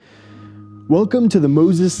Welcome to the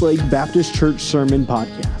Moses Lake Baptist Church Sermon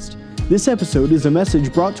Podcast. This episode is a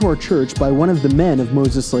message brought to our church by one of the men of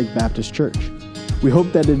Moses Lake Baptist Church. We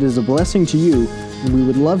hope that it is a blessing to you, and we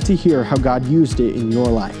would love to hear how God used it in your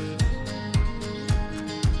life.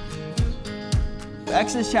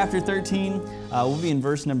 Exodus chapter 13, we'll be in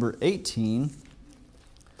verse number 18.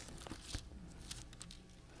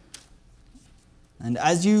 And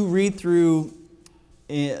as you read through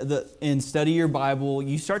and study your Bible,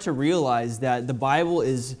 you start to realize that the Bible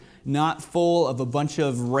is not full of a bunch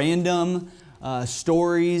of random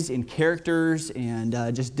stories and characters and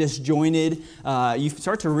just disjointed. You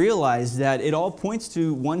start to realize that it all points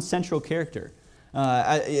to one central character.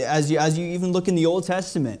 As you even look in the Old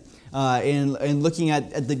Testament and looking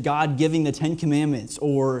at the God giving the Ten Commandments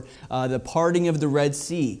or the parting of the Red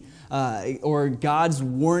Sea, or God's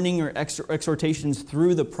warning or exhortations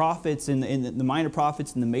through the prophets and the minor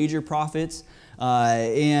prophets and the major prophets,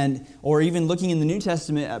 or even looking in the New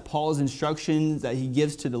Testament at Paul's instructions that he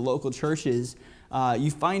gives to the local churches,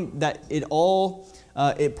 you find that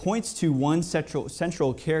it points to one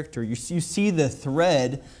central character. You see the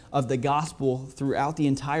thread of the gospel throughout the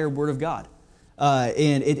entire Word of God,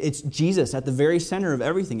 and it's Jesus at the very center of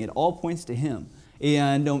everything. It all points to Him.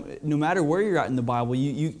 And no matter where you're at in the Bible,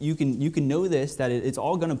 you can know this, that it's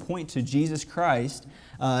all going to point to Jesus Christ.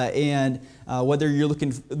 And whether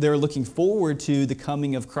they're looking forward to the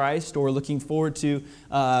coming of Christ or looking forward to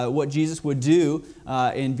what Jesus would do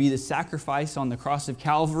and be the sacrifice on the cross of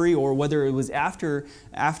Calvary, or whether it was after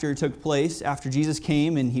it took place, after Jesus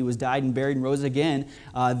came and He was died and buried and rose again,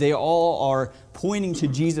 they all are pointing to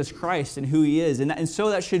Jesus Christ and who He is. And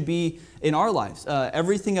so that should be in our lives.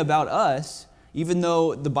 Everything about us, even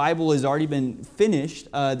though the Bible has already been finished,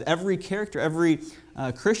 every character, every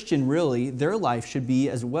Christian really, their life should be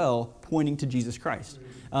as well pointing to Jesus Christ.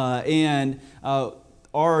 And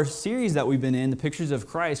our series that we've been in, The Pictures of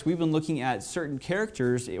Christ, we've been looking at certain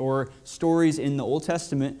characters or stories in the Old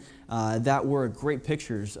Testament that were great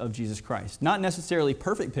pictures of Jesus Christ. Not necessarily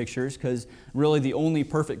perfect pictures, because really the only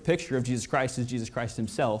perfect picture of Jesus Christ is Jesus Christ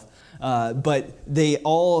Himself. But they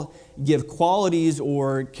all give qualities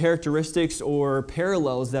or characteristics or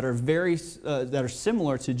parallels that are that are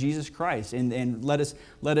similar to Jesus Christ, and let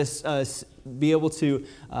us be able to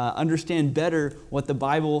understand better what the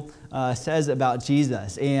Bible says about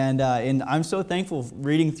Jesus. And I'm so thankful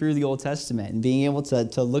reading through the Old Testament and being able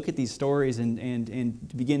to look at these stories and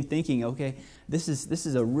to begin thinking, okay, this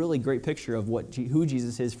is a really great picture of who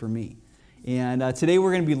Jesus is for me. And today we're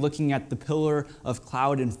going to be looking at the pillar of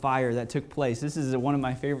cloud and fire that took place. This is one of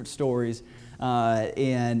my favorite stories,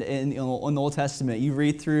 and in the Old Testament, you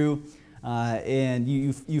read through and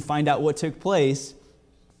you find out what took place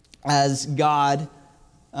as God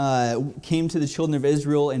came to the children of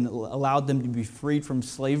Israel and allowed them to be freed from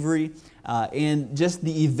slavery, and just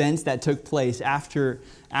the events that took place after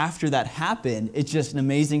that happened. It's just an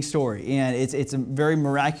amazing story, and it's a very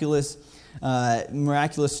miraculous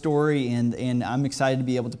story, and I'm excited to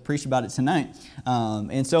be able to preach about it tonight.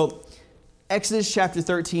 And so, Exodus chapter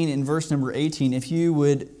 13 and verse number 18, if you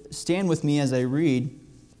would stand with me as I read,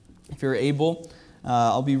 if you're able.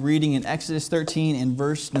 I'll be reading in Exodus 13 and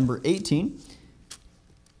verse number 18.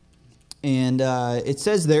 And it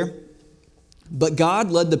says there, "But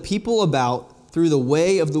God led the people about through the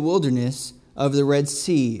way of the wilderness of the Red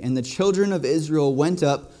Sea, and the children of Israel went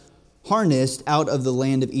up harnessed out of the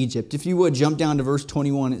land of Egypt." If you would jump down to verse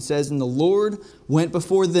 21, it says, "And the Lord went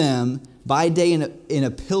before them by day in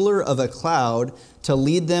a pillar of a cloud to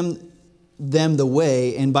lead them the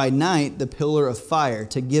way, and by night the pillar of fire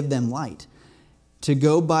to give them light, to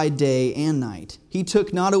go by day and night. He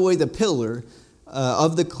took not away the pillar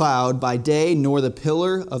of the cloud by day, nor the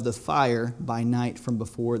pillar of the fire by night from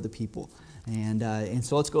before the people." And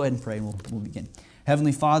so let's go ahead and pray, and we'll begin.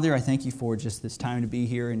 Heavenly Father, I thank You for just this time to be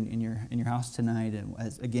here in your house tonight. And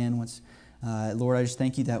Lord, I just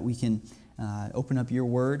thank You that we can open up Your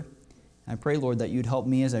Word. I pray, Lord, that You'd help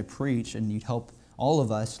me as I preach, and You'd help all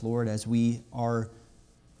of us, Lord, as we are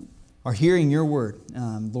hearing Your Word,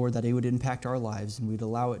 Lord, that it would impact our lives, and we'd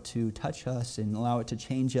allow it to touch us and allow it to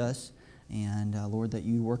change us. And Lord, that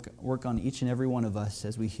You work on each and every one of us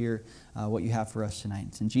as we hear what You have for us tonight.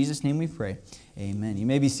 It's in Jesus' name we pray. Amen. You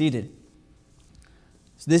may be seated.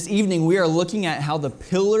 So this evening we are looking at how the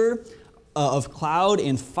pillar of cloud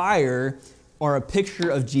and fire are a picture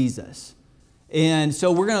of Jesus. And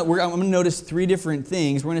so I'm going to notice three different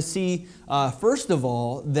things. We're going to see, first of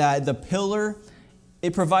all, that the pillar,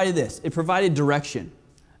 it provided this. It provided direction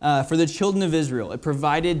for the children of Israel. It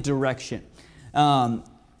provided direction.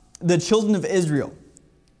 The children of Israel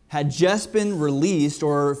had just been released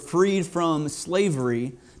or freed from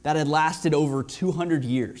slavery that had lasted over 200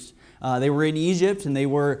 years. They were in Egypt, and they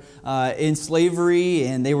were in slavery,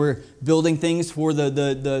 and they were building things for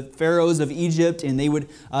the pharaohs of Egypt, and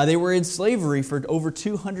they were in slavery for over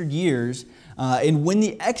 200 years. And when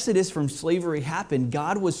the exodus from slavery happened,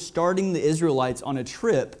 God was starting the Israelites on a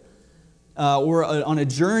trip on a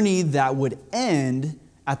journey that would end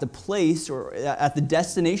at the place or at the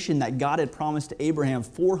destination that God had promised to Abraham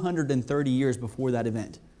 430 years before that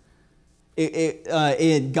event.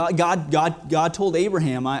 God told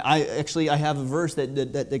Abraham, I have a verse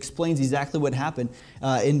that explains exactly what happened.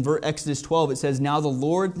 In Exodus 12, it says, "Now the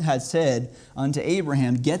Lord had said unto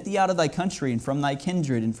Abraham, Get thee out of thy country, and from thy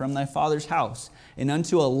kindred, and from thy father's house, and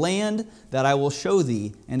unto a land that I will show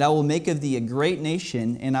thee, and I will make of thee a great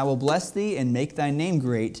nation, and I will bless thee, and make thy name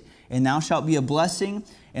great, and thou shalt be a blessing,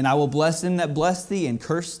 and I will bless them that bless thee, and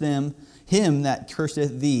curse him that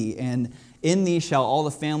curseth thee, and in thee shall all the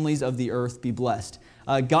families of the earth be blessed."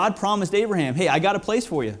 God promised Abraham, hey, I got a place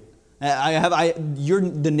for you. You're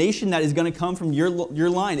the nation that is going to come from your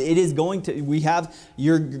line. It is going to. We have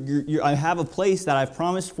I have a place that I've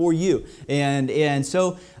promised for you, and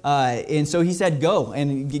so he said, go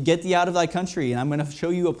and get thee out of thy country, and I'm going to show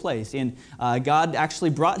you a place. And God actually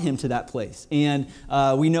brought him to that place. And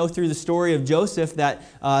we know through the story of Joseph that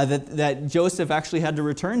Joseph actually had to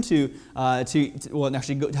return had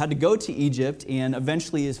to go to Egypt, and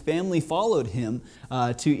eventually his family followed him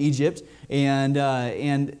to Egypt.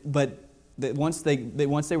 But once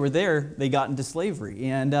they were there, they got into slavery,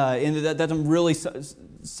 and that I'm really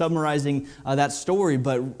summarizing that story.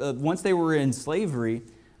 But once they were in slavery,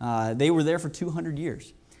 they were there for 200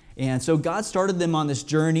 years, and so God started them on this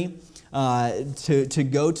journey to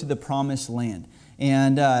go to the promised land.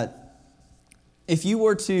 And if you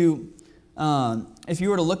were to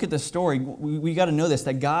look at the story, we got to know this,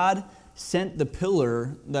 that God sent the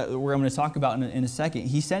pillar that we're going to talk about in a second.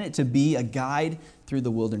 He sent it to be a guide through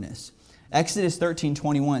the wilderness. Exodus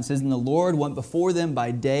 13:21 says, "And the Lord went before them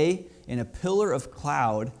by day in a pillar of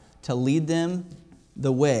cloud to lead them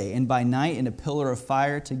the way, and by night in a pillar of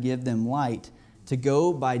fire to give them light, to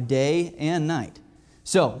go by day and night."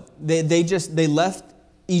 So they left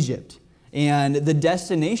Egypt, and the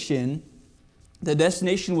destination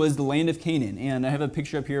was the land of Canaan. And I have a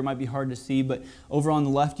picture up here. It might be hard to see, but over on the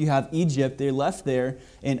left you have Egypt. They left there,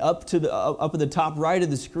 and up at the top right of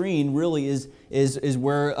the screen really is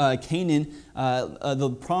where Canaan,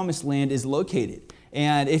 the promised land, is located.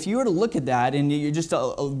 And if you were to look at that, and you just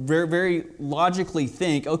very, very logically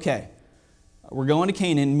think, okay, we're going to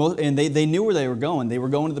Canaan, and they knew where they were going. They were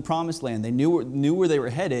going to the promised land. They knew where they were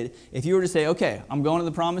headed. If you were to say, okay, I'm going to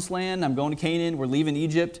the promised land, I'm going to Canaan, we're leaving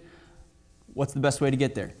Egypt, what's the best way to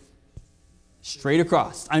get there? Straight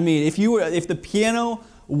across. I mean, if the piano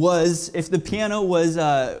was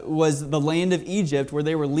the land of Egypt where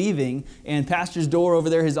they were leaving, and Pastor's door over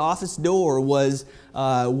there, his office door was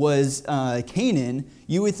Canaan,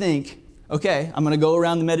 you would think, okay, I'm going to go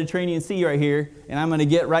around the Mediterranean Sea right here, and I'm going to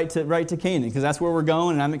get right to Canaan, because that's where we're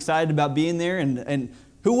going, and I'm excited about being there. And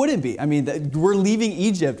who wouldn't be? I mean, we're leaving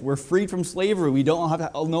Egypt. We're freed from slavery. We no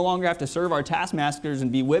longer have to serve our taskmasters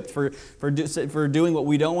and be whipped for doing what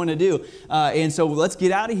we don't want to do. And so let's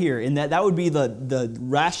get out of here. And that would be the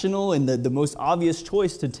rational and the most obvious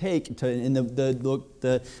choice to take in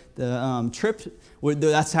the trip.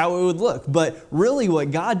 That's how it would look. But really,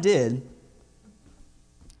 what God did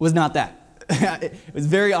was not that. It was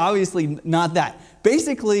very obviously not that.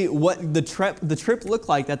 Basically, what the trip looked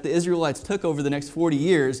like that the Israelites took over the next 40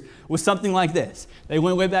 years was something like this. They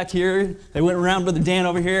went way back here, they went around Brother Dan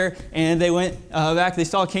over here, and they went back. They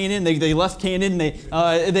saw Canaan, they left Canaan, they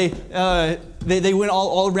went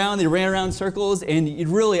all around, they ran around in circles, and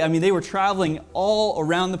they were traveling all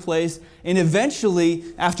around the place, and eventually,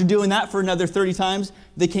 after doing that for another 30 times,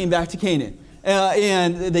 they came back to Canaan.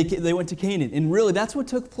 And they went to Canaan. And really, that's what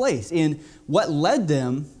took place. And what led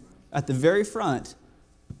them at the very front,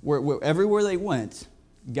 everywhere they went,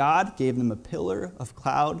 God gave them a pillar of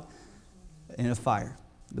cloud and of fire.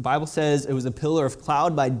 The Bible says it was a pillar of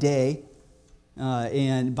cloud by day,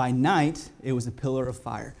 and by night, it was a pillar of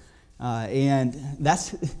fire. And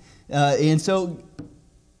so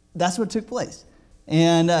that's what took place.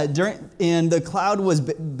 And the cloud was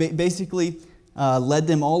basically led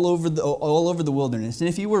them all over the wilderness. And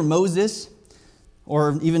if you were Moses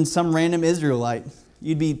or even some random Israelite,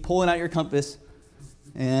 you'd be pulling out your compass,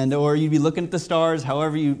 or you'd be looking at the stars,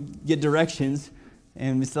 however you get directions,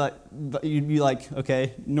 and you'd be like,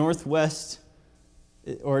 okay, northwest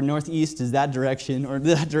or northeast is that direction, or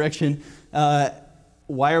that direction.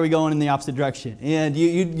 Why are we going in the opposite direction? And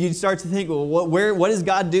you'd start to think, well, what is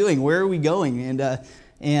God doing? Where are we going?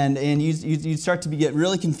 and you'd start to get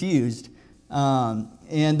really confused.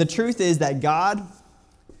 And the truth is that God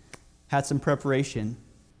had some preparation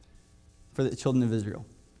for the children of Israel.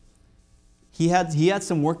 He had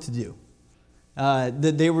some work to do.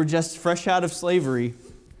 They were just fresh out of slavery,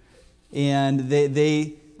 and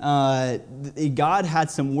God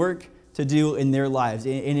had some work to do in their lives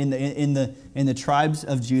and in the tribes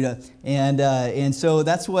of Judah, and so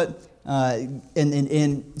that's what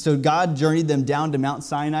so God journeyed them down to Mount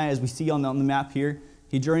Sinai, as we see on the map here.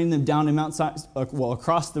 He journeyed them down to Mount Sinai,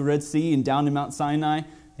 across the Red Sea and down to Mount Sinai,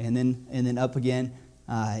 and then up again,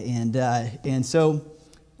 and so.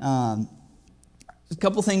 A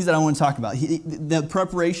couple things that I want to talk about. The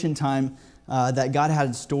preparation time that God had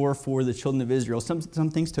in store for the children of Israel, some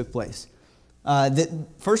things took place.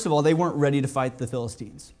 First of all, they weren't ready to fight the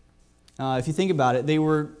Philistines. If you think about it, they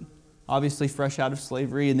were obviously fresh out of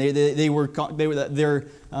slavery, and they were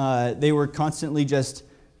constantly just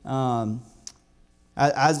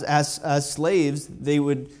as slaves. They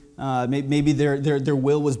would maybe their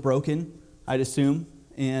will was broken, I'd assume,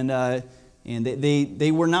 and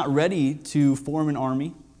they were not ready to form an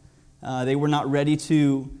army. They were not ready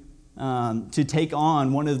to take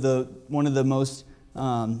on one of the most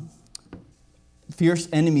fierce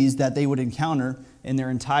enemies that they would encounter in their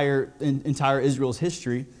entire Israel's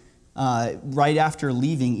history right after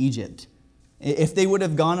leaving Egypt. If they would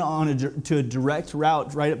have gone to a direct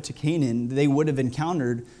route right up to Canaan, they would have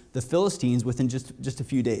encountered the Philistines within just a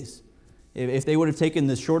few days. If they would have taken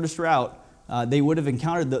the shortest route, they would have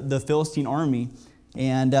encountered the Philistine army,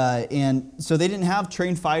 and so they didn't have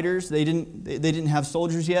trained fighters. They didn't have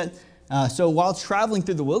soldiers yet. So while traveling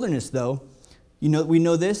through the wilderness, though, we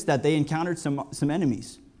know this, that they encountered some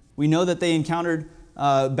enemies. We know that they encountered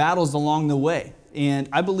battles along the way, and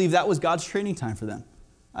I believe that was God's training time for them.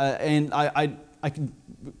 And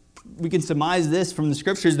we can surmise this from the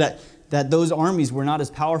scriptures that those armies were not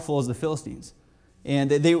as powerful as the Philistines.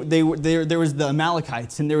 And there was the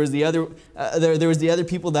Amalekites, and there was the other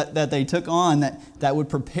people that they took on that would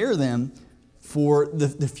prepare them for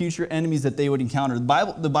the future enemies that they would encounter.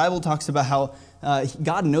 The Bible talks about how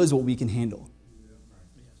God knows what we can handle.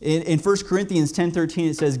 In 1 Corinthians 10:13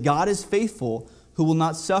 it says, "God is faithful, who will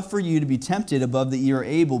not suffer you to be tempted above that ye are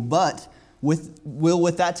able, but will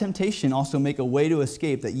with that temptation also make a way to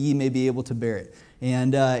escape, that ye may be able to bear it."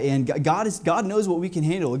 And God knows what we can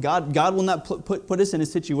handle. God will not put us in a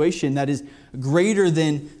situation that is greater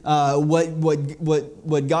than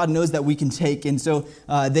what God knows that we can take. And so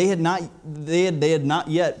they had not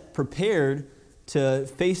yet prepared to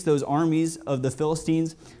face those armies of the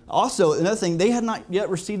Philistines. Also, another thing, they had not yet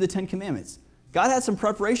received the Ten Commandments. God had some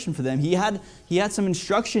preparation for them. He had some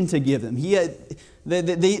instruction to give them. They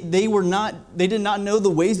did not know the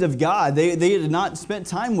ways of God. They had not spent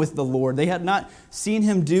time with the Lord. They had not seen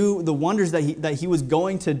Him do the wonders that He was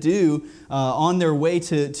going to do on their way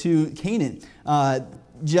to Canaan. So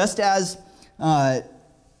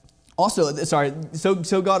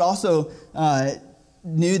God also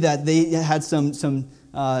knew that they had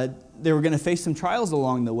they were going to face some trials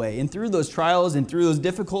along the way, and through those trials and through those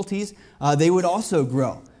difficulties, they would also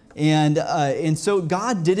grow. And so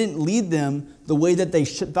God didn't lead them the way that they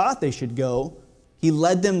thought they should go. He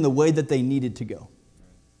led them the way that they needed to go.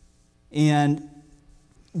 And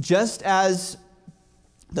just as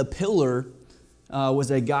the pillar was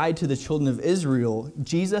a guide to the children of Israel,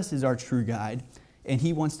 Jesus is our true guide, and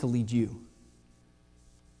He wants to lead you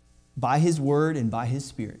by His Word and by His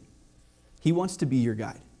Spirit. He wants to be your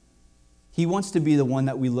guide. He wants to be the one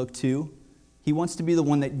that we look to. He wants to be the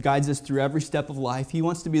one that guides us through every step of life. He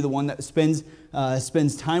wants to be the one that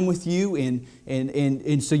spends time with you,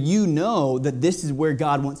 and so you know that this is where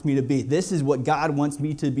God wants me to be. This is what God wants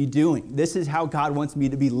me to be doing. This is how God wants me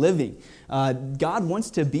to be living. God wants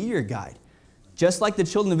to be your guide. Just like the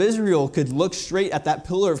children of Israel could look straight at that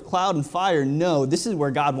pillar of cloud and fire, no, this is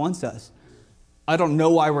where God wants us. I don't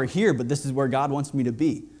know why we're here, but this is where God wants me to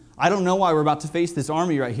be. I don't know why we're about to face this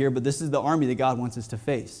army right here, but this is the army that God wants us to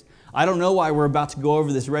face. I don't know why we're about to go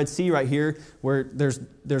over this Red Sea right here where there's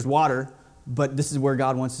water, but this is where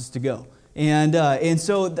God wants us to go. And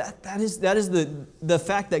so that is the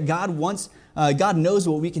fact that God knows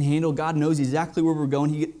what we can handle. God knows exactly where we're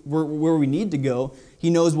going, where we need to go. He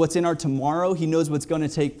knows what's in our tomorrow. He knows what's going to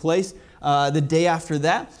take place the day after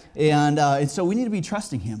that. And so we need to be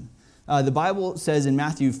trusting Him. The Bible says in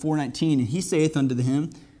Matthew 4:19, "And He saith unto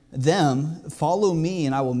them, follow me,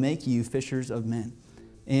 and I will make you fishers of men."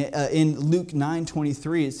 In Luke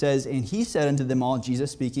 9:23 it says, "And He said unto them all,"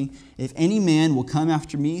 Jesus speaking, "If any man will come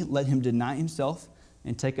after me, let him deny himself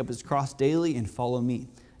and take up his cross daily and follow me."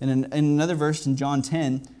 And in another verse in John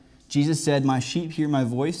 10, Jesus said, "My sheep hear my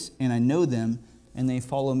voice, and I know them, and they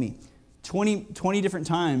follow me." 20 different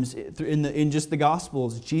times in just the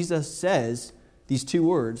Gospels, Jesus says these two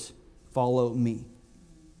words, "Follow me."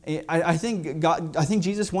 I think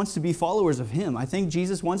Jesus wants to be followers of Him. I think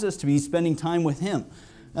Jesus wants us to be spending time with Him.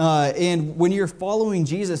 And when you're following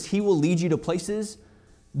Jesus, He will lead you to places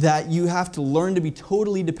that you have to learn to be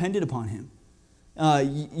totally dependent upon Him.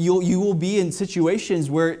 You will be in situations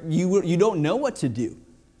where you don't know what to do.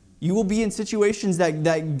 You will be in situations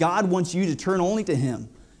that God wants you to turn only to Him.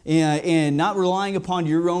 And not relying upon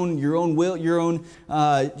your own will, your own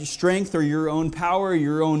strength, or your own power,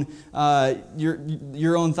 your own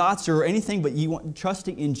thoughts, or anything, but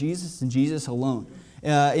trusting in Jesus and Jesus alone.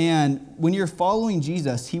 And when you're following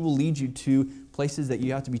Jesus, He will lead you to places that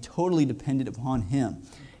you have to be totally dependent upon Him.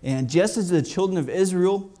 And just as the children of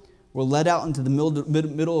Israel were led out into the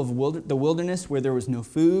middle of the wilderness, where there was no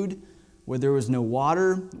food, where there was no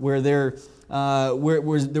water,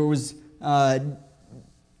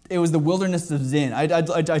 it was the wilderness of Zin. I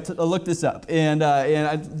looked this up, and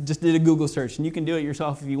I just did a Google search, and you can do it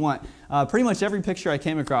yourself if you want. Pretty much every picture I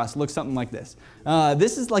came across looks something like this.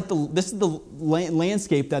 This is the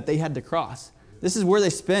landscape that they had to cross. This is where they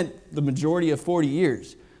spent the majority of 40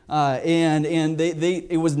 years, and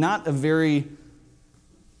it was not a very.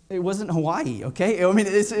 It wasn't Hawaii, okay? I mean,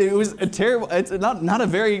 it was a terrible. It's not a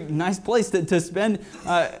very nice place to spend.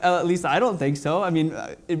 At least I don't think so. I mean,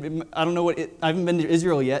 I don't know I haven't been to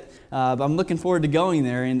Israel yet, but I'm looking forward to going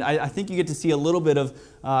there. And I think you get to see a little bit of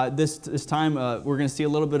this time. We're going to see a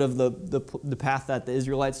little bit of the path that the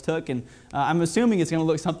Israelites took, and I'm assuming it's going to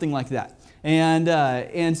look something like that.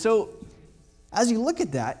 And so, as you look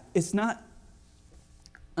at that, it's not.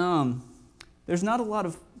 There's not a lot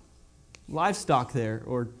of livestock there,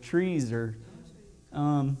 or trees, or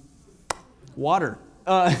water,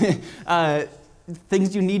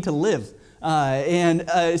 things you need to live.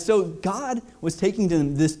 So God was taking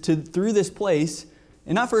them through this place,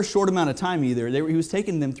 and not for a short amount of time either. He was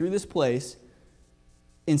taking them through this place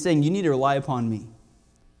and saying, "You need to rely upon me,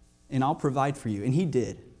 and I'll provide for you." And He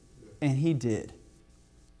did. And He did.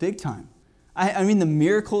 Big time. I mean, the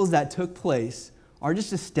miracles that took place are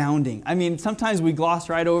just astounding. I mean, sometimes we gloss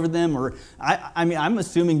right over them, or I'm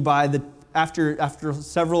assuming after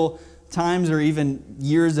several times or even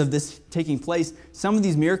years of this taking place, some of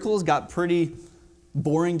these miracles got pretty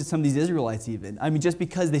boring to some of these Israelites even. I mean, just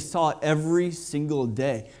because they saw it every single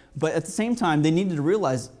day. But at the same time, they needed to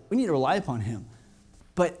realize we need to rely upon Him.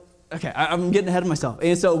 But okay, I'm getting ahead of myself.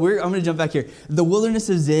 And so I'm going to jump back here. The wilderness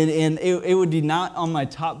of Zin, and it would be not on my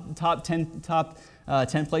top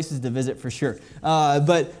 10 places to visit for sure.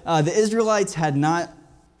 But the Israelites had not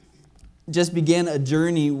just began a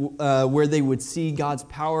journey where they would see God's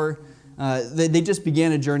power. They just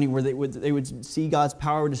began a journey where they would see God's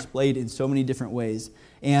power displayed in so many different ways.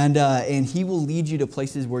 And He will lead you to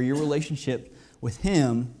places where your relationship with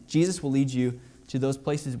Him, Jesus will lead you to those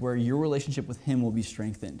places where your relationship with Him will be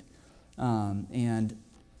strengthened. And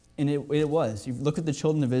it was. You look at the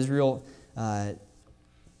children of Israel.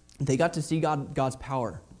 They got to see God's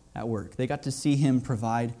power at work. They got to see Him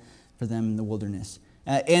provide for them in the wilderness.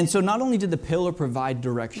 And so not only did the pillar provide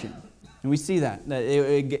direction, and we see that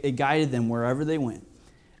it guided them wherever they went,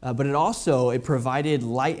 but it provided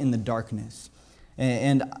light in the darkness.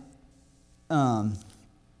 And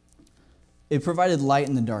it provided light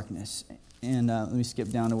in the darkness. And let me skip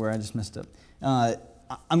down to where I just messed up.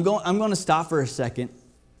 I'm going to stop for a second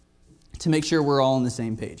to make sure we're all on the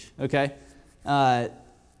same page, okay?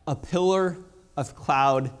 A pillar of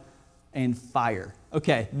cloud and fire.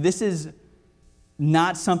 Okay, this is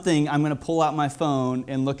not something I'm going to pull out my phone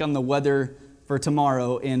and look on the weather for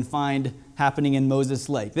tomorrow and find happening in Moses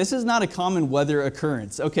Lake. This is not a common weather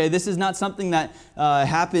occurrence, okay? This is not something that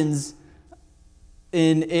happens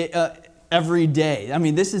every day. I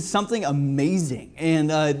mean, this is something amazing. And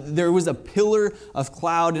there was a pillar of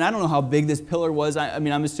cloud, and I don't know how big this pillar was.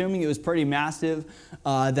 I'm assuming it was pretty massive,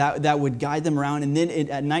 that would guide them around. And then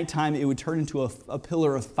at nighttime, it would turn into a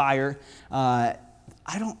pillar of fire.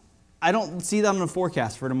 I don't see that on the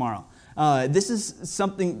forecast for tomorrow. This is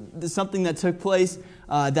something that took place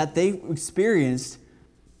that they experienced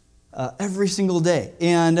every single day,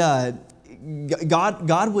 and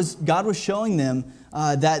God was showing them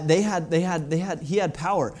that He had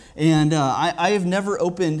power. And I have never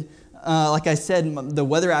opened, like I said, the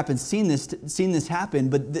weather app and seen this happen,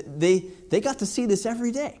 but they got to see this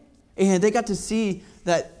every day, and they got to see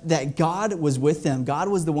that God was with them. God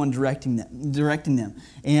was the one directing them,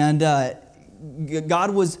 and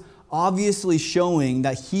God was obviously showing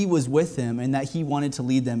that He was with them and that He wanted to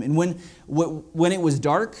lead them. And when it was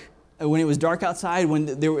dark, when it was dark outside,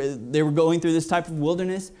 when they were going through this type of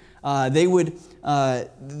wilderness, they would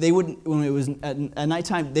when it was at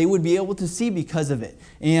nighttime, they would be able to see because of it.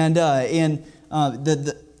 And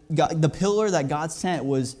the pillar that God sent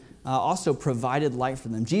was also provided light for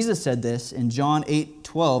them. Jesus said this in John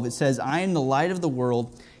 8:12. It says, "I am the light of the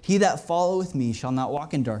world. He that followeth me shall not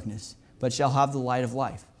walk in darkness, but shall have the light of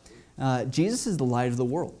life." Jesus is the light of the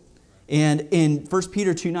world. And in 1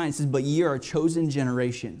 Peter 2:9, it says, "But ye are a chosen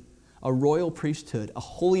generation, a royal priesthood, a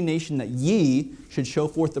holy nation, that ye should show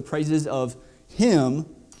forth the praises of Him,"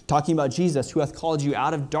 talking about Jesus, "who hath called you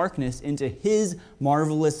out of darkness into His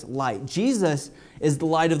marvelous light." Jesus is the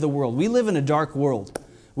light of the world. We live in a dark world.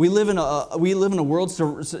 We live in a world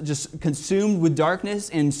just consumed with darkness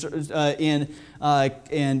and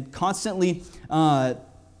constantly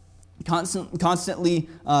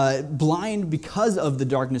blind because of the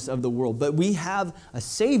darkness of the world. But we have a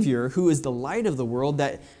Savior who is the light of the world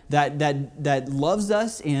that loves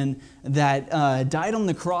us and that died on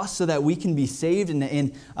the cross so that we can be saved,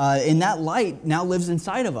 and that light now lives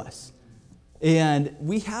inside of us. And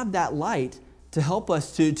we have that light to help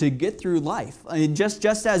us to get through life. I mean, just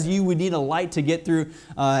as you would need a light to get through,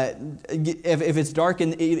 if it's dark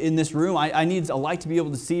in this room, I need a light to be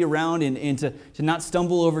able to see around and to not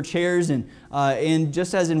stumble over chairs. And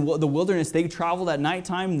just as in the wilderness, they traveled at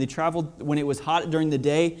nighttime and they traveled when it was hot during the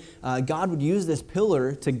day, God would use this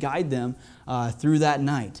pillar to guide them through that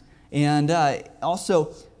night. And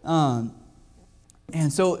also,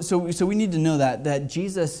 and so we need to know that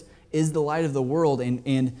Jesus is the light of the world,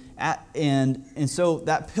 and so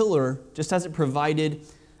that pillar, just as it provided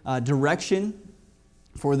direction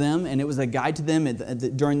for them, and it was a guide to them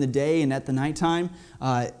during the day and at the nighttime,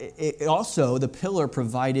 it also, the pillar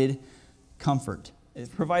provided comfort. It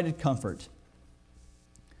provided comfort.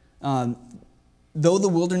 Though the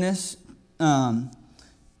wilderness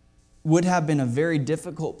would have been a very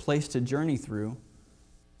difficult place to journey through,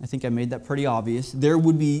 I think I made that pretty obvious, there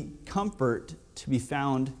would be comfort to be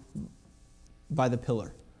found by the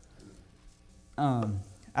pillar.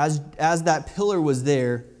 As that pillar was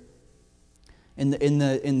there in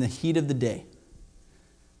the heat of the day,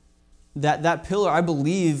 that pillar, I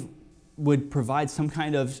believe, would provide some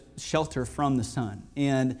kind of shelter from the sun.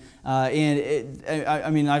 And I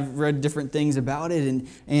mean, I've read different things about it,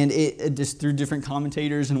 and it just through different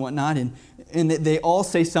commentators and whatnot, and they all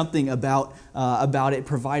say something about it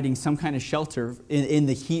providing some kind of shelter in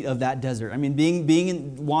the heat of that desert. I mean,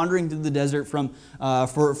 wandering through the desert for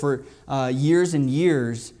years and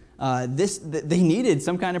years. They needed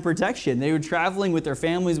some kind of protection. They were traveling with their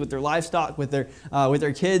families, with their livestock, with their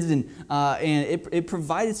kids, and it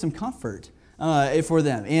provided some comfort for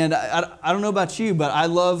them. And I don't know about you, but I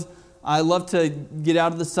love to get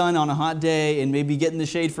out of the sun on a hot day and maybe get in the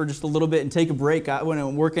shade for just a little bit and take a break when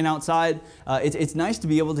I'm working outside. It's nice to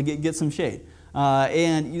be able to get some shade.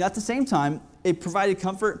 And at the same time, it provided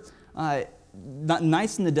comfort.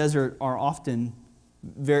 Nights in the desert are often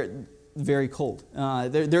very cold.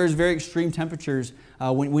 There's very extreme temperatures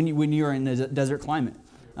when you are in a desert climate,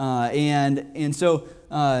 and so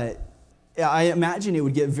I imagine it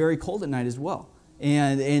would get very cold at night as well.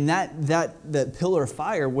 And that pillar of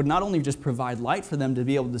fire would not only just provide light for them to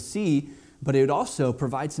be able to see, but it would also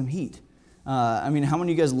provide some heat. I mean, how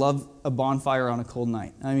many of you guys love a bonfire on a cold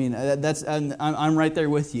night? I mean, I'm right there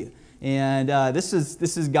with you. And this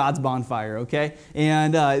is God's bonfire, okay?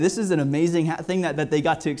 And this is an amazing thing that they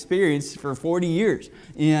got to experience for 40 years,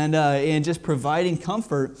 and just providing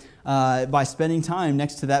comfort by spending time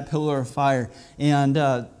next to that pillar of fire. And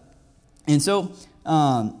so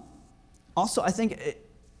also I think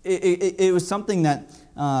it was something that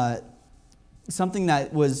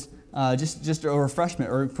was just a refreshment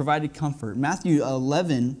or provided comfort. Matthew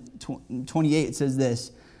 11:28 it says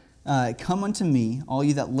this. "Come unto me, all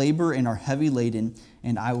you that labor and are heavy laden,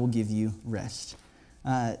 and I will give you rest."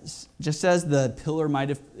 Just as the pillar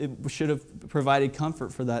should have provided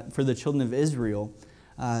comfort for the children of Israel,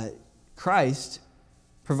 Christ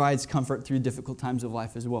provides comfort through difficult times of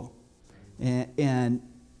life as well. And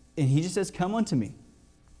He just says, "Come unto me."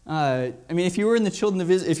 I mean, if you were in the children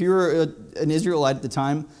of Israel, if you were an Israelite at the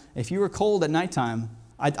time, if you were cold at nighttime,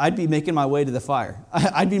 I'd be making my way to the fire.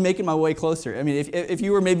 I'd be making my way closer. I mean, if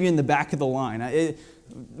you were maybe in the back of the line,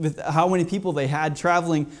 with how many people they had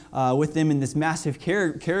traveling with them in this massive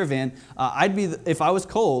caravan, if I was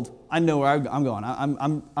cold, I know where I'm going.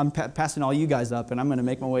 I'm passing all you guys up, and I'm going to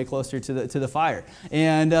make my way closer to the fire,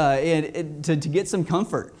 and to get some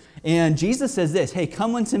comfort. And Jesus says this, "Hey,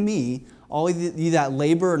 come unto me, all of you that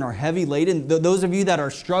labor and are heavy laden," those of you that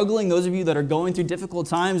are struggling, those of you that are going through difficult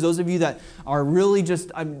times, those of you that are really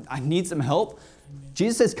just, I need some help.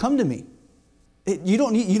 Jesus says, come to me. You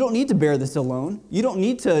don't need to bear this alone. You don't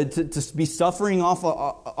need to be suffering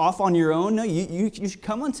off on your own. No, you should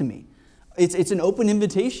come unto me. It's an open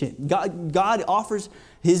invitation. God offers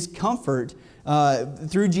his comfort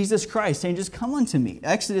through Jesus Christ, saying, just come unto me.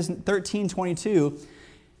 Exodus 13:22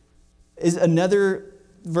 is another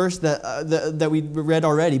verse that we read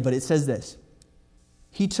already, but it says this.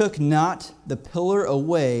 He took not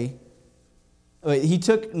away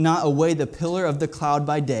the pillar of the cloud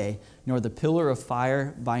by day, nor the pillar of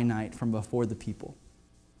fire by night from before the people.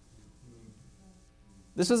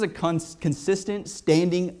 This was a consistent,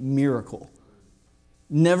 standing miracle,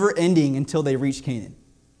 never ending until they reached Canaan.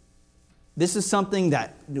 This is something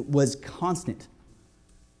that was constant.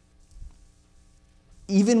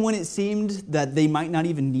 Even when it seemed that they might not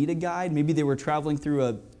even need a guide, maybe they were traveling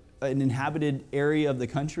through an inhabited area of the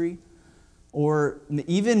country, or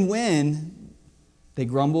even when they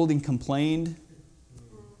grumbled and complained,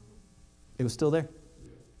 it was still there.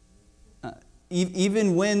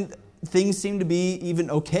 Even when things seemed to be even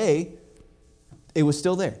okay, it was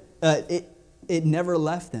still there. It never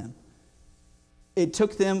left them. It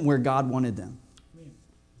took them where God wanted them.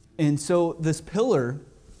 And so this pillar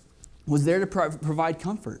was there to provide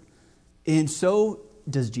comfort. And so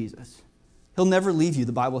does Jesus. He'll never leave you.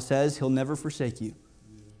 The Bible says he'll never forsake you.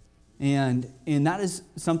 And that is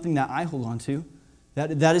something that I hold on to.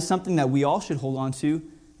 That is something that we all should hold on to.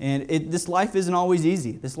 And this life isn't always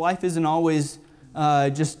easy. This life isn't always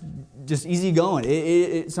just easy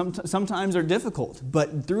going. Sometimes are difficult.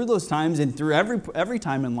 But through those times and through every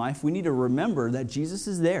time in life, we need to remember that Jesus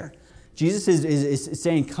is there. Jesus is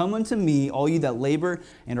saying, come unto me, all you that labor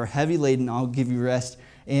and are heavy laden, I'll give you rest.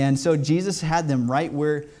 And so Jesus had them right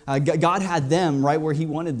where, God had them right where he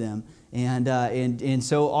wanted them. And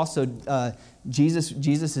so also Jesus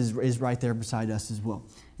is right there beside us as well.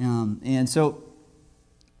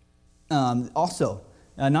 Also,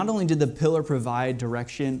 not only did the pillar provide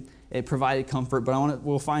direction, it provided comfort, but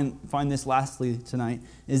we'll find this lastly tonight,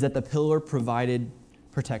 is that the pillar provided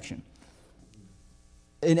protection.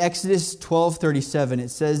 In Exodus 12:37, it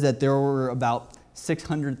says that there were about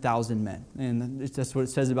 600,000 men. And that's what it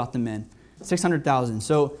says about the men. 600,000.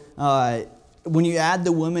 So when you add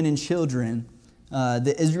the women and children,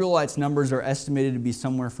 the Israelites' numbers are estimated to be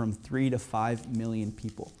somewhere from 3 to 5 million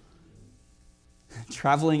people.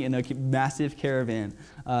 Traveling in a massive caravan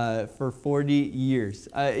for 40 years.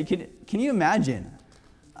 Can you imagine?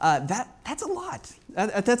 That's a lot.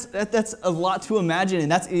 That's a lot to imagine,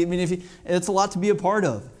 and it's a lot to be a part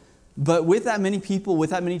of. But with that many people,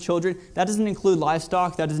 with that many children, that doesn't include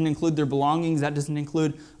livestock. That doesn't include their belongings. That doesn't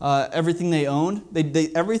include everything they owned.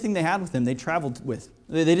 Everything they had with them, they traveled with.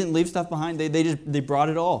 They didn't leave stuff behind. They brought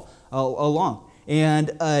it all along.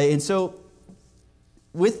 And so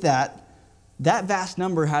with that vast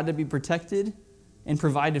number had to be protected and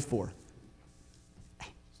provided for.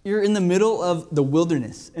 You're in the middle of the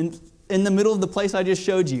wilderness, and in the middle of the place I just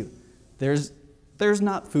showed you. There's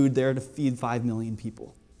not food there to feed 5 million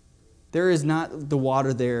people. There is not the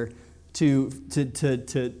water there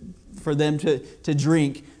for them to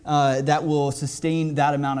drink that will sustain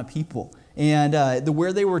that amount of people. And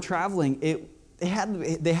where they were traveling, they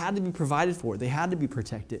had to be provided for. They had to be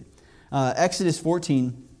protected. Exodus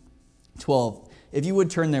 14:12. If you would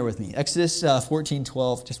turn there with me. Exodus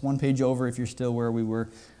 14:12, just one page over if you're still where we were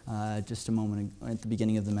just a moment at the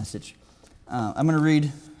beginning of the message. I'm going to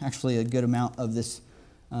read actually a good amount of this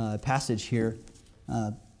passage here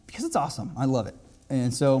because it's awesome. I love it.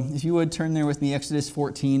 And so if you would turn there with me, Exodus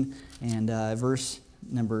 14 and verse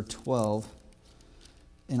number 12.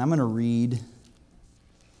 And I'm going to read,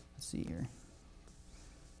 let's see here.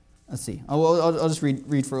 Let's see. I'll just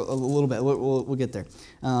read for a little bit. We'll get there.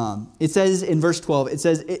 It says in verse 12, it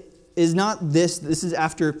says, "It is not this." This is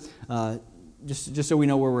after, just so we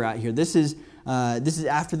know where we're at here. This is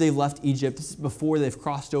after they've left Egypt. This is before they've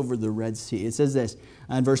crossed over the Red Sea. It says this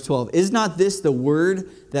in verse 12, "Is not this the word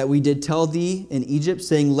that we did tell thee in Egypt,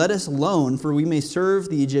 saying, Let us alone, for we may serve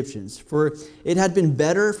the Egyptians? For it had been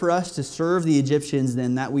better for us to serve the Egyptians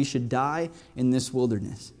than that we should die in this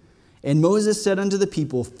wilderness. And Moses said unto the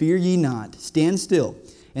people, Fear ye not, stand still,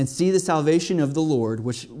 and see the salvation of the Lord,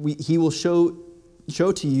 which he will show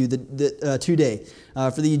to you today.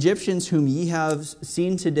 For the Egyptians whom ye have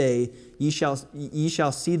seen today, ye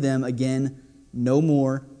shall see them again no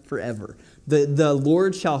more forever. The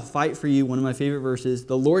Lord shall fight for you," one of my favorite verses,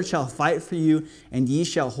 "the Lord shall fight for you, and ye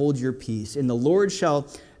shall hold your peace. And the Lord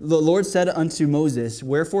said unto Moses,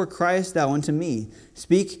 Wherefore criest thou unto me?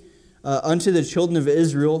 Speak unto the children of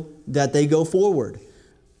Israel that they go forward.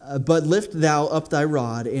 But lift thou up thy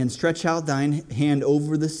rod, and stretch out thine hand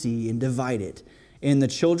over the sea, and divide it, And the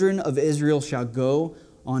children of Israel shall go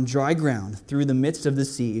on dry ground through the midst of the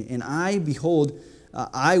sea. And I, behold,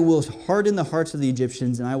 I will harden the hearts of the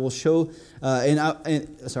Egyptians, and I will show,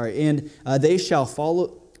 they shall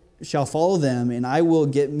follow them, and I will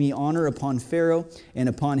get me honor upon Pharaoh and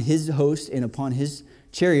upon his host and upon his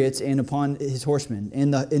chariots and upon his horsemen.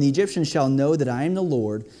 And the Egyptians shall know that I am the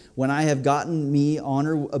Lord when I have gotten me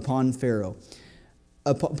honor upon Pharaoh,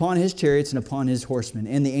 upon his chariots and upon his horsemen.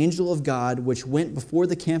 And the angel of God, which went before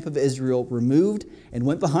the camp of Israel, removed and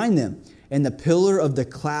went behind them. And the pillar of the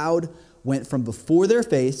cloud went from before their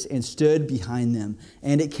face and stood behind them.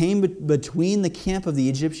 And it came between the camp of the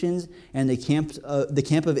Egyptians and the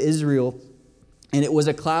camp of Israel. And it was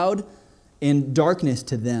a cloud and darkness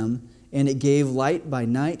to them, and it gave light by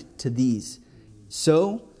night to these,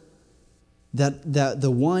 so that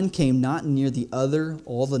the one came not near the other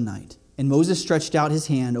all the night. And Moses stretched out his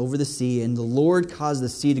hand over the sea, and the Lord caused the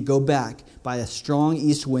sea to go back by a strong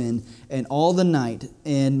east wind and all the night,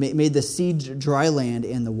 and made the sea dry land,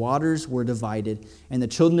 and the waters were divided. And the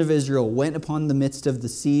children of Israel went upon the midst of the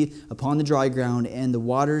sea, upon the dry ground, and the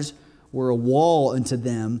waters were a wall unto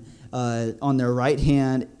them on their right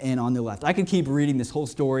hand and on their left. I could keep reading this whole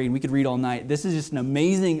story, and we could read all night. This is just an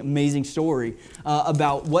amazing, amazing story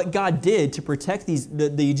about what God did to protect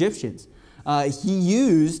the Egyptians. He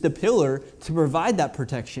used the pillar to provide that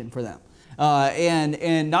protection for them.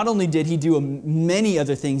 And not only did he do many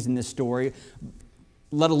other things in this story,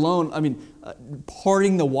 let alone,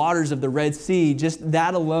 parting the waters of the Red Sea, just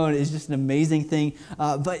that alone is just an amazing thing.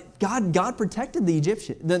 But God protected the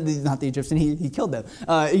Egyptian, not the Egyptian, he killed them.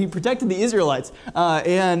 He protected the Israelites.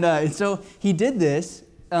 And so he did this,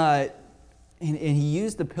 and he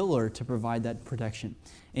used the pillar to provide that protection.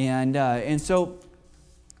 And so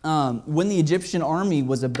when the Egyptian army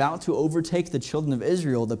was about to overtake the children of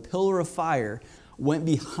Israel, the pillar of fire went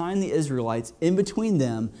behind the Israelites, in between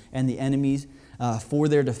them and the enemies, for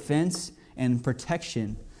their defense and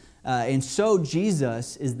protection. And so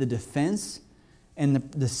Jesus is the defense and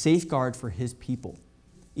the safeguard for his people.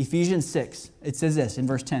 Ephesians 6, it says this in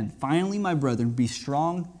verse 10, "Finally, my brethren, be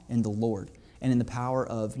strong in the Lord and in the power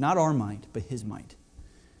of not our might, but his might."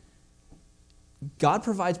 God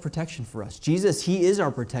provides protection for us. Jesus, he is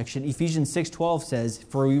our protection. Ephesians 6:12 says,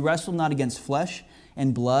 "For we wrestle not against flesh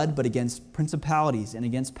and blood, but against principalities and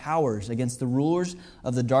against powers, against the rulers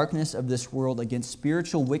of the darkness of this world, against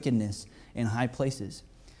spiritual wickedness in high places."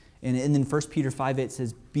 And then 1 Peter 5:8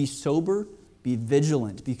 says, "Be sober, be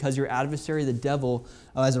vigilant, because your adversary, the devil,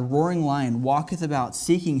 as a roaring lion, walketh about,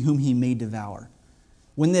 seeking whom he may devour."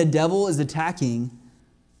 When the devil is attacking,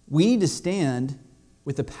 we need to stand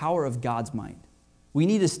with the power of God's might. We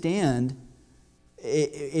need to stand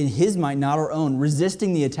in his might, not our own,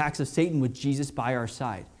 resisting the attacks of Satan with Jesus by our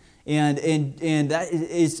side. And that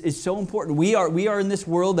is so important. We are in this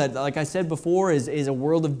world that, like I said before, is a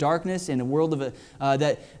world of darkness, and a world of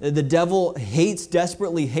that the devil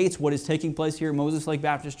desperately hates what is taking place here at Moses Lake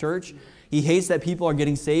Baptist Church. He hates that people are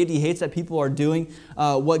getting saved. He hates that people are doing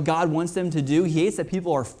what God wants them to do. He hates that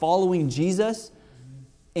people are following Jesus.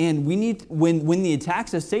 And we need, when the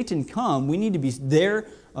attacks of Satan come, we need to be there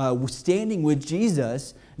standing with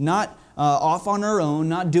Jesus, not off on our own,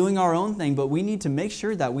 not doing our own thing, but we need to make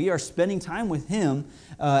sure that we are spending time with him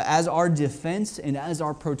as our defense and as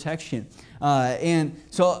our protection. And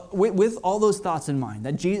so with all those thoughts in mind,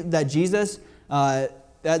 that Jesus,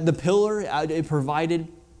 that the pillar, it provided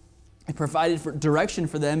for direction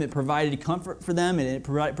for them, it provided comfort for them, and it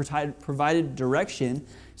provided direction.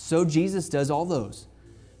 So Jesus does all those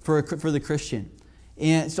for the Christian.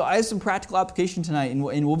 And so I have some practical application tonight, and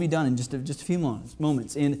we'll be done in just a few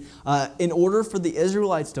moments. And in order for the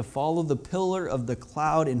Israelites to follow the pillar of the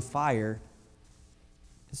cloud and fire,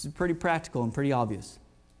 this is pretty practical and pretty obvious.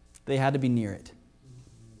 They had to be near it.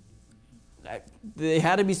 They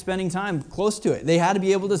had to be spending time close to it. They had to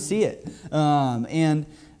be able to see it. And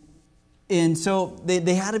so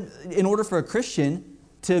they had to, in order for a Christian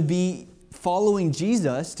to be following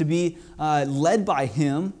Jesus, to be led by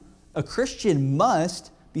him, a Christian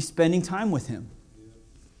must be spending time with him.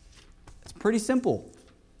 It's pretty simple.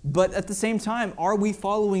 But at the same time, are we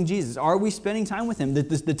following Jesus? Are we spending time with him?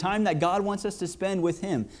 The time that God wants us to spend with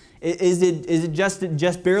him. Is it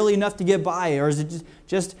just barely enough to get by? Or is it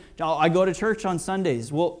just I go to church on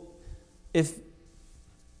Sundays? Well, if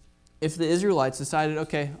the Israelites decided,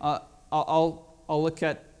 okay, I'll look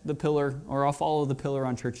at the pillar, or I'll follow the pillar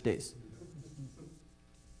on church days,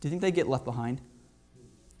 do you think they get left behind?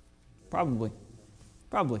 Probably.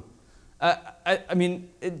 I mean,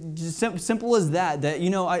 just simple as that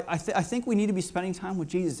I think we need to be spending time with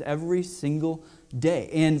Jesus every single day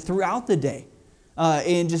and throughout the day.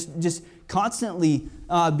 And just constantly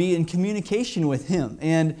be in communication with Him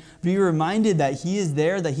and be reminded that He is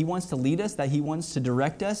there, that He wants to lead us, that He wants to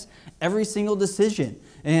direct us every single decision.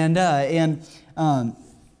 And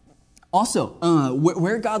also,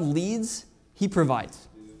 where God leads, He provides.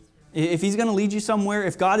 If He's going to lead you somewhere,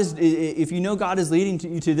 if you know God is leading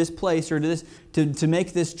you to this place or to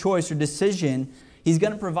make this choice or decision, He's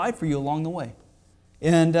going to provide for you along the way.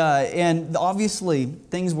 And obviously,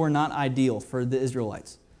 things were not ideal for the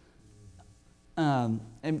Israelites.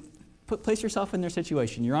 And place yourself in their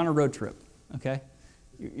situation. You're on a road trip, okay?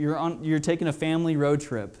 You're taking a family road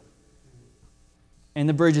trip, and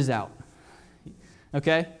the bridge is out.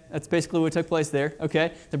 Okay? That's basically what took place there.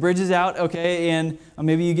 Okay? The bridge is out, okay, and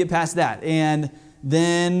maybe you get past that. And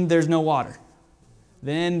then there's no water.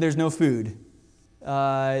 Then there's no food.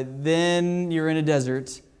 Then you're in a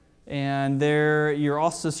desert. And you're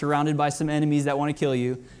also surrounded by some enemies that want to kill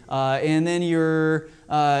you. And then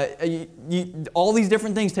all these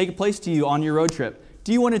different things take place to you on your road trip.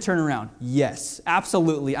 Do you want to turn around? Yes,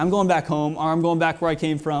 absolutely. I'm going back home, or I'm going back where I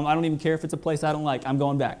came from. I don't even care if it's a place I don't like. I'm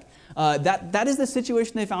going back. That is the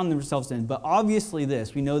situation they found themselves in. But obviously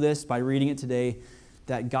we know this by reading it today,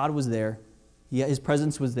 that God was there. His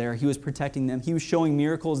presence was there. He was protecting them. He was showing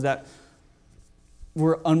miracles that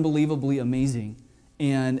were unbelievably amazing.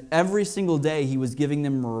 And every single day He was giving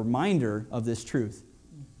them a reminder of this truth,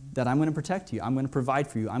 that I'm going to protect you, I'm going to provide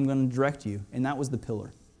for you, I'm going to direct you. And that was the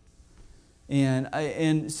pillar.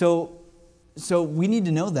 And so we need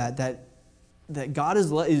to know that God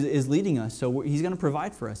is leading us, so He's going to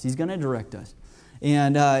provide for us. He's going to direct us.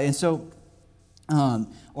 And so,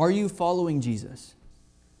 are you following Jesus?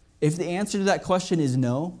 If the answer to that question is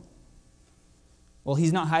no, well,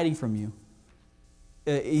 He's not hiding from you.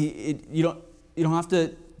 You don't have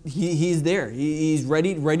to. He's there. He's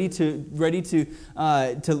ready to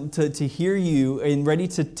hear you and ready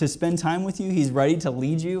to spend time with you. He's ready to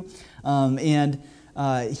lead you, and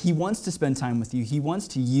He wants to spend time with you. He wants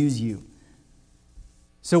to use you.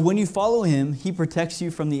 So when you follow Him, He protects you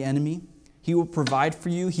from the enemy. He will provide for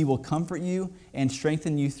you. He will comfort you and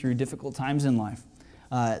strengthen you through difficult times in life.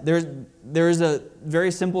 There's a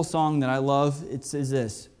very simple song that I love. It says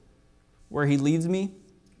this: where He leads me,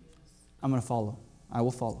 I'm going to follow. I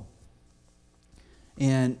will follow.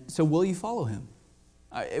 And so will you follow Him?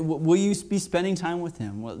 Will you be spending time with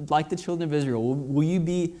Him? Like the children of Israel, will you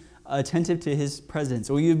be attentive to His presence?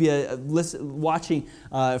 Will you be watching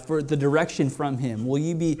for the direction from Him? Will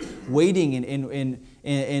you be waiting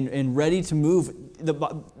and ready to move?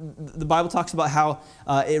 The Bible talks about how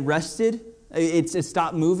it rested. It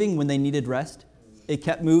stopped moving when they needed rest. It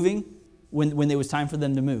kept moving when it was time for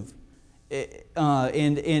them to move.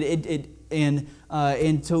 And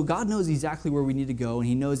so God knows exactly where we need to go, and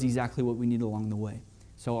He knows exactly what we need along the way.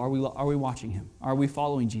 So are we watching Him? Are we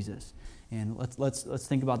following Jesus? And let's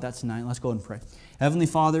think about that tonight. Let's go and pray. Heavenly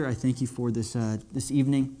Father, I thank You for this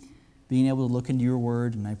evening, being able to look into Your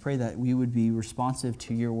Word, and I pray that we would be responsive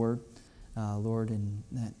to Your Word, Lord, and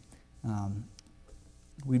that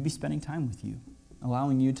we'd be spending time with You,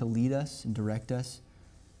 allowing You to lead us and direct us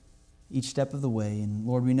each step of the way. And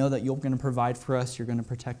Lord, we know that You're going to provide for us. You're going to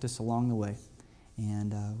protect us along the way.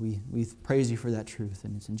 And we praise You for that truth.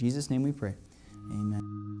 And it's in Jesus' name we pray. Amen.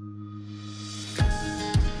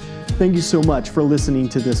 Thank you so much for listening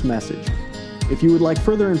to this message. If you would like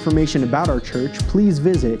further information about our church, please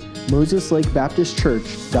visit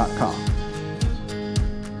moseslakebaptistchurch.com.